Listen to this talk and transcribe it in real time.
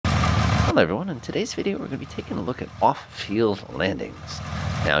Hello everyone, in today's video we're going to be taking a look at off-field landings.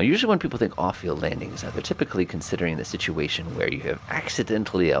 Now usually when people think off-field landings, they're typically considering the situation where you have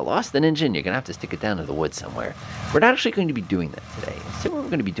accidentally lost an engine, you're going to have to stick it down in the woods somewhere. We're not actually going to be doing that today. Instead what we're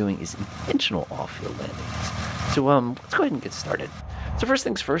going to be doing is intentional off-field landings. So let's go ahead and get started. So first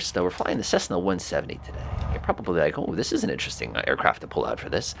things first, we're flying the Cessna 170 today. You're probably like, oh, this is an interesting aircraft to pull out for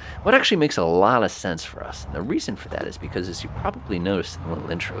this. Well, it actually makes a lot of sense for us. And the reason for that is because, as you probably noticed in the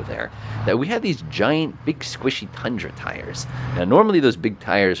little intro there, that we have these giant, big, squishy Tundra tires. Now, normally those big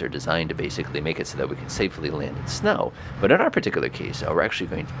tires are designed to basically make it so that we can safely land in snow. But in our particular case, we're actually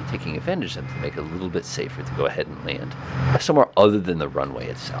going to be taking advantage of them to make it a little bit safer to go ahead and land somewhere other than the runway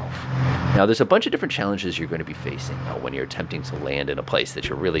itself. Now, there's a bunch of different challenges you're going to be facing when you're attempting to land in a place that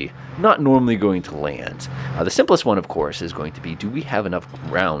you're really not normally going to land. The simplest one, of course, is going to be, do we have enough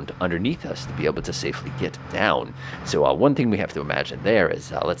ground underneath us to be able to safely get down? So one thing we have to imagine there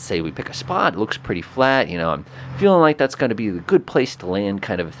is, let's say we pick a spot, it looks pretty flat, I'm feeling like that's going to be a good place to land,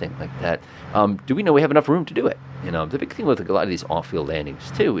 kind of a thing like that. Do we know we have enough room to do it? The big thing with a lot of these off-field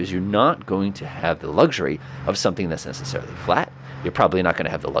landings, too, is you're not going to have the luxury of something that's necessarily flat. You're probably not going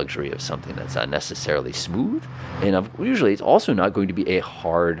to have the luxury of something that's necessarily smooth. And usually it's also not going to be a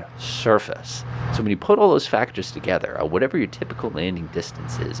hard surface. So when you put all those factors together, whatever your typical landing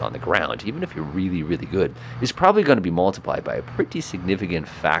distance is on the ground, even if you're really, really good, is probably going to be multiplied by a pretty significant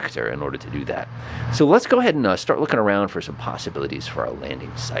factor in order to do that. So let's go ahead and start looking around for some possibilities for our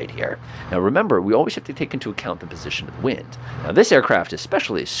landing site here. Now remember, we always have to take into account the position of the wind. Now this aircraft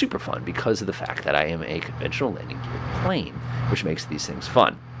especially is super fun because of the fact that I am a conventional landing geared plane, which makes these things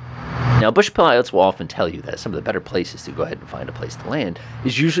fun. Now, bush pilots will often tell you that some of the better places to go ahead and find a place to land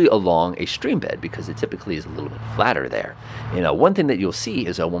is usually along a stream bed because it typically is a little bit flatter there. One thing that you'll see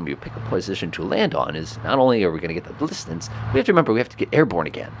is when we pick a position to land on is not only are we going to get the distance, we have to remember we have to get airborne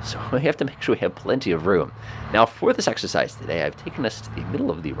again. So we have to make sure we have plenty of room. Now, for this exercise today, I've taken us to the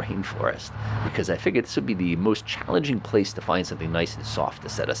middle of the rainforest because I figured this would be the most challenging place to find something nice and soft to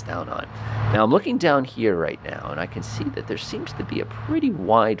set us down on. Now, I'm looking down here right now, and I can see that there seems to be a pretty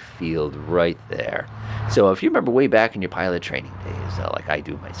wide field right there. So if you remember way back in your pilot training days, like I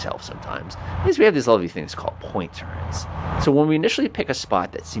do myself sometimes, is we have these lovely things called point turns. So when we initially pick a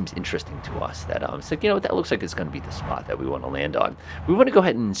spot that seems interesting to us, that it's like, that looks like it's going to be the spot that we want to land on, we want to go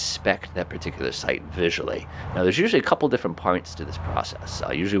ahead and inspect that particular site visually. Now there's usually a couple different parts to this process.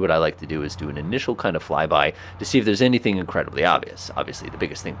 Usually what I like to do is do an initial kind of flyby to see if there's anything incredibly obvious. Obviously the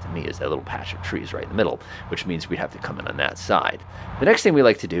biggest thing to me is that little patch of trees right in the middle, which means we'd have to come in on that side. The next thing we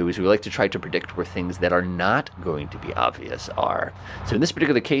like to do is we like to try to predict where things that are not going to be obvious are. So in this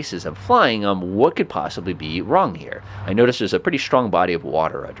particular case, as I'm flying, what could possibly be wrong here? I notice there's a pretty strong body of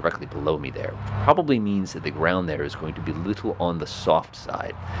water directly below me there, which probably means that the ground there is going to be a little on the soft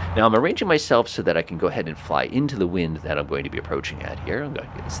side. Now I'm arranging myself so that I can go ahead and fly into the wind that I'm going to be approaching at here. I'm going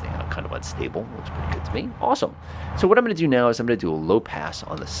to get this thing kind of unstable. Looks pretty good to me. Awesome. So what I'm going to do now is I'm going to do a low pass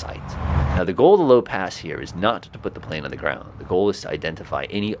on the site. Now the goal of the low pass here is not to put the plane on the ground. The goal is to identify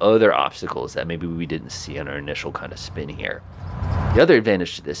any other obstacles that maybe we didn't see on our initial kind of spin here. The other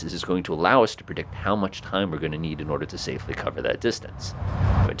advantage to this is it's going to allow us to predict how much time we're going to need in order to safely cover that distance.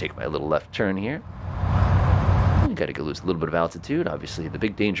 I'm going to take my little left turn here. I got to lose a little bit of altitude. Obviously, the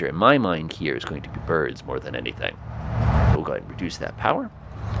big danger in my mind here is going to be birds more than anything. We'll go ahead and reduce that power.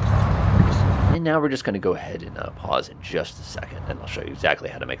 And now we're just going to go ahead and pause in just a second, and I'll show you exactly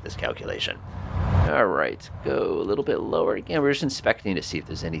how to make this calculation. All right, go a little bit lower. Again, we're just inspecting to see if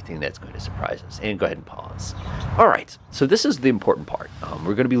there's anything that's going to surprise us. And go ahead and pause. All right, so this is the important part.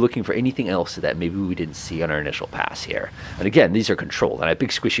 We're going to be looking for anything else that maybe we didn't see on our initial pass here. And again, these are controlled, and I have big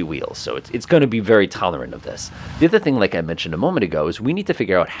squishy wheels, so it's going to be very tolerant of this. The other thing, like I mentioned a moment ago, is we need to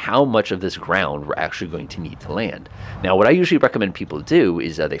figure out how much of this ground we're actually going to need to land. Now, what I usually recommend people do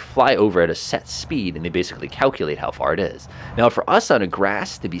is they fly over at a set speed, and they basically calculate how far it is. Now, for us on a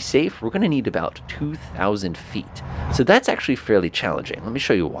grass, to be safe, we're going to need about 2,000 feet. So that's actually fairly challenging. Let me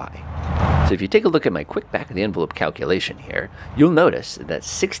show you why. So if you take a look at my quick back-of-the-envelope calculation here, you'll notice that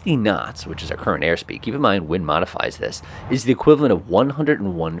 60 knots, which is our current airspeed, keep in mind wind modifies this, is the equivalent of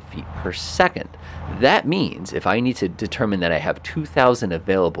 101 feet per second. That means if I need to determine that I have 2,000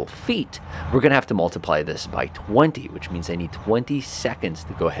 available feet, we're going to have to multiply this by 20, which means I need 20 seconds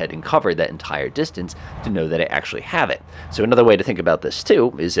to go ahead and cover that entire distance to know that I actually have it. So another way to think about this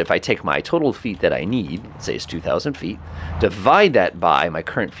too is if I take my total feet that I need, say it's 2,000 feet, divide that by my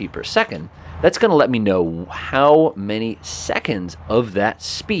current feet per second, that's going to let me know how many seconds of that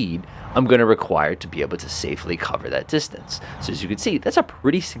speed I'm going to require to be able to safely cover that distance. So as you can see, that's a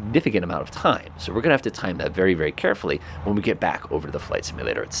pretty significant amount of time. So we're going to have to time that very, very carefully when we get back over to the flight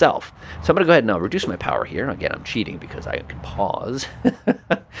simulator itself. So I'm going to go ahead and reduce my power here. Again, I'm cheating because I can pause.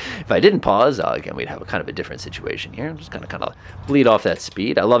 If I didn't pause, again, we'd have a kind of a different situation here. I'm just going to kind of bleed off that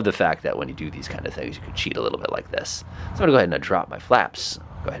speed. I love the fact that when you do these kind of things, you can cheat a little bit like this. So I'm going to go ahead and drop my flaps.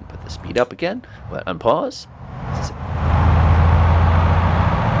 Go ahead and put the speed up again. Unpause.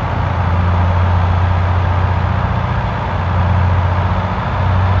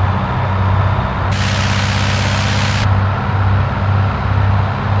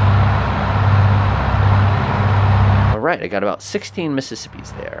 Right, I got about 16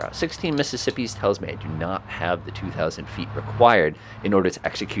 Mississippis there. 16 Mississippis tells me I do not have the 2,000 feet required in order to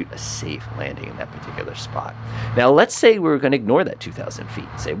execute a safe landing in that particular spot. Now, let's say we're going to ignore that 2,000 feet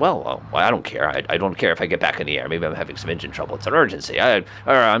and say, well, I don't care. I don't care if I get back in the air. Maybe I'm having some engine trouble. It's an emergency.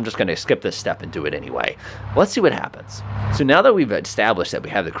 I'm just going to skip this step and do it anyway. Let's see what happens. So now that we've established that we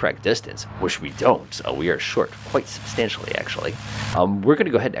have the correct distance, which we don't, we are short quite substantially, actually, we're going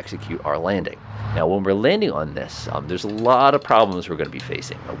to go ahead and execute our landing. Now, when we're landing on this, there's a lot of problems we're going to be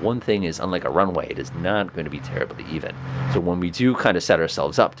facing. One thing is, unlike a runway, it is not going to be terribly even. So when we do kind of set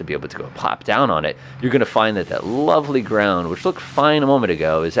ourselves up to be able to go plop down on it, you're going to find that that lovely ground, which looked fine a moment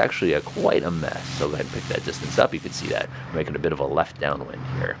ago, is actually quite a mess. So go ahead and pick that distance up. You can see that we're making a bit of a left downwind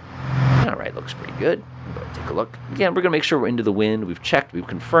here. All right, looks pretty good. Go ahead and take a look. Again, we're going to make sure we're into the wind. We've checked, we've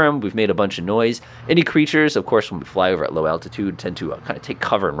confirmed, we've made a bunch of noise. Any creatures, of course, when we fly over at low altitude, tend to kind of take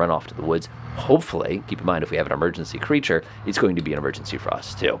cover and run off to the woods. Hopefully, keep in mind, if we have an emergency creature, it's going to be an emergency for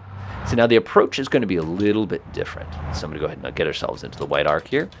us, too. So now the approach is going to be a little bit different. So I'm going to go ahead and get ourselves into the white arc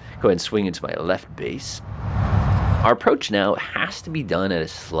here. Go ahead and swing into my left base. Our approach now has to be done at a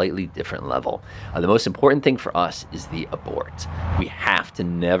slightly different level. The most important thing for us is the abort. We have to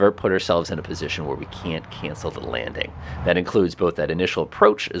never put ourselves in a position where we can't cancel the landing. That includes both that initial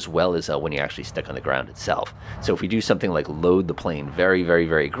approach as well as when you're actually stuck on the ground itself. So if we do something like load the plane very, very,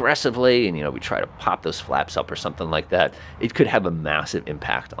 very aggressively and we try to pop those flaps up or something like that, it could have a massive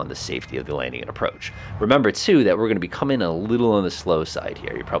impact on the safety of the landing and approach. Remember too that we're going to be coming a little on the slow side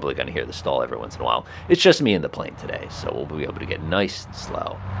here. You're probably going to hear the stall every once in a while. It's just me and the plane today. So we'll be able to get nice and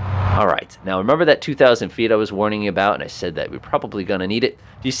slow. All right, now remember that 2,000 feet I was warning you about, and I said that we're probably going to need it.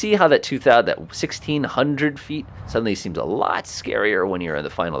 Do you see how that 1,600 feet suddenly seems a lot scarier when you're in the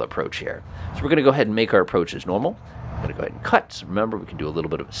final approach here? So we're going to go ahead and make our approach as normal. I'm going to go ahead and cut. Remember, we can do a little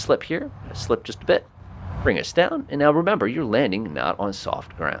bit of a slip here. Slip just a bit. Bring us down. And now remember, you're landing not on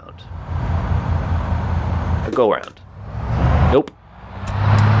soft ground. A go around. Nope.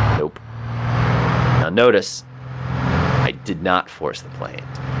 Nope. Now notice, I did not force the plane.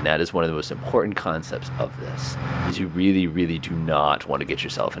 And that is one of the most important concepts of this, is you really, really do not want to get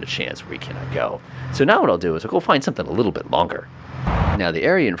yourself in a chance where you cannot go. So now what I'll do is I'll go find something a little bit longer. Now the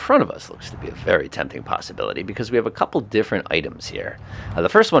area in front of us looks to be a very tempting possibility because we have a couple different items here. The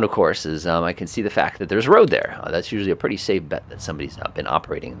first one, of course, is I can see the fact that there's road there. That's usually a pretty safe bet that somebody's been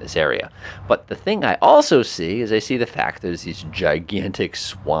operating in this area. But the thing I also see is I see the fact there's these gigantic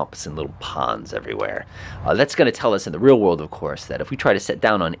swamps and little ponds everywhere. That's going to tell us in the real world, of course, that if we try to set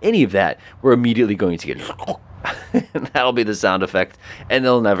down on any of that, we're immediately going to get and that'll be the sound effect, and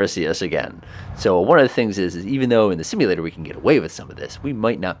they'll never see us again. So one of the things is even though in the simulator we can get away with some of this, we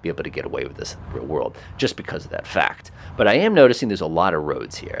might not be able to get away with this in the real world just because of that fact. But I am noticing there's a lot of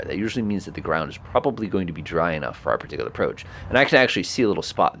roads here. That usually means that the ground is probably going to be dry enough for our particular approach. And I can actually see a little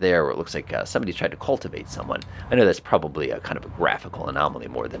spot there where it looks like somebody tried to cultivate someone. I know that's probably a kind of a graphical anomaly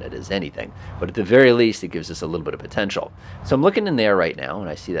more than it is anything, but at the very least it gives us a little bit of potential. So I'm looking in there right now, and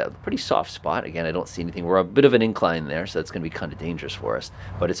I see that pretty soft spot. Again, I don't see anything. We're a bit of an incline there, so that's going to be kind of dangerous for us.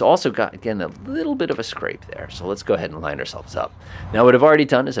 But it's also got, again, a little bit of a scrape there. So let's go ahead and line ourselves up. Now what I've already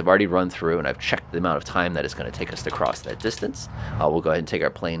done is I've already run through and I've checked the amount of time that it's going to take us to cross that distance. We'll go ahead and take our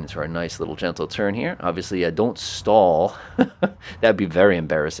plane into our nice little gentle turn here. Obviously, don't stall. That'd be very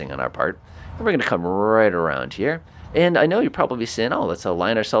embarrassing on our part. And we're going to come right around here. And I know you're probably saying, oh, let's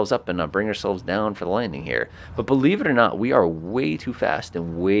line ourselves up and bring ourselves down for the landing here. But believe it or not, we are way too fast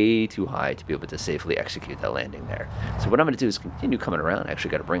and way too high to be able to safely execute that landing there. So what I'm going to do is continue coming around. I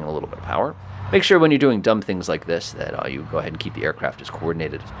actually got to bring in a little bit of power. Make sure when you're doing dumb things like this that you go ahead and keep the aircraft as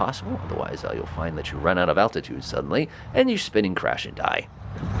coordinated as possible. Otherwise, you'll find that you run out of altitude suddenly and you spin and crash and die.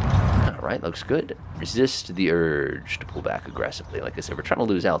 All right, looks good. Resist the urge to pull back aggressively. Like I said, we're trying to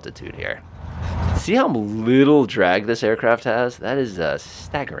lose altitude here. See how little drag this aircraft has? That is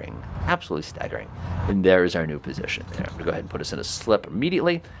staggering, absolutely staggering. And there is our new position there. I'm going to go ahead and put us in a slip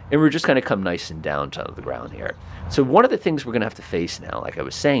immediately, and we're just going to come nice and down to the ground here. So one of the things we're going to have to face now, like I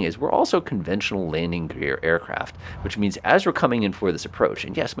was saying, is we're also conventional landing gear aircraft, which means as we're coming in for this approach,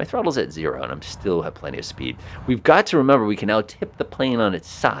 and yes, my throttle's at 0, and I'm still have plenty of speed, we've got to remember we can now tip the plane on its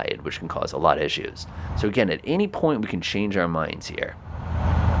side, which can cause a lot of issues. So again, at any point, we can change our minds here.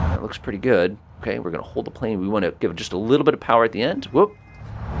 That looks pretty good. Okay, we're going to hold the plane. We want to give it just a little bit of power at the end. Whoop.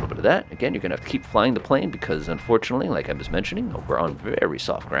 A little bit of that. Again, you're going to have to keep flying the plane because, unfortunately, like I was mentioning, we're on very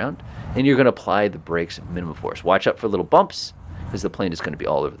soft ground. And you're going to apply the brakes at minimum force. Watch out for little bumps because the plane is going to be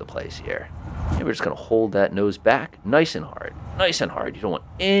all over the place here. And we're just going to hold that nose back nice and hard. Nice and hard. You don't want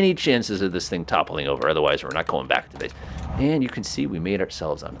any chances of this thing toppling over. Otherwise, we're not going back to base. And you can see we made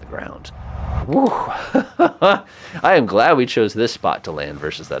ourselves onto the ground. Woo. I am glad we chose this spot to land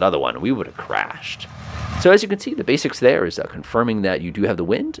versus that other one. We would have crashed. So as you can see, the basics there is confirming that you do have the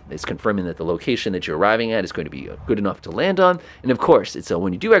wind. It's confirming that the location that you're arriving at is going to be good enough to land on. And of course, it's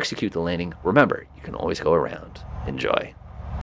when you do execute the landing, remember, you can always go around. Enjoy.